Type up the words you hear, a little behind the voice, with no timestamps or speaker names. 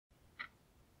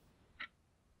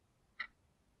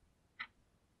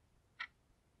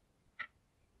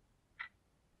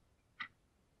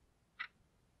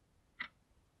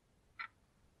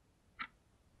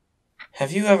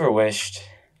Have you ever wished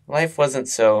life wasn't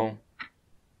so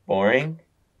boring?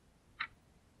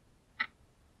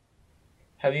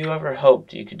 Have you ever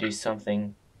hoped you could do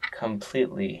something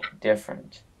completely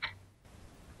different?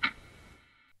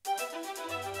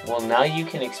 Well, now you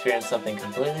can experience something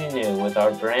completely new with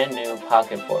our brand new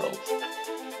Pocket Portals.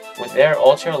 With their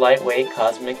ultra lightweight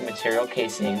cosmic material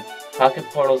casing, Pocket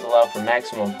Portals allow for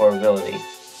maximum portability.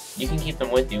 You can keep them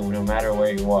with you no matter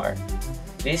where you are.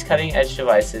 These cutting-edge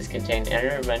devices contain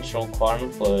interdimensional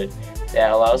quantum fluid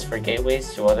that allows for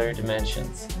gateways to other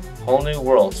dimensions, whole new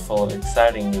worlds full of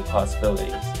exciting new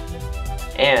possibilities.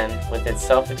 And with its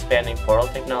self-expanding portal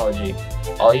technology,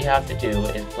 all you have to do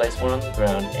is place one on the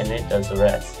ground and it does the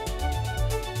rest.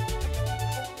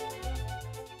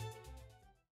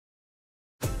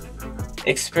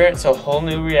 Experience a whole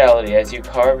new reality as you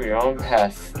carve your own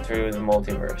path through the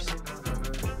multiverse.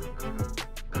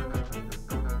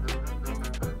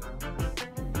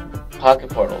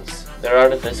 Pocket Portals, they're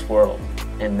out of this world,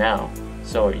 and now,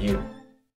 so are you.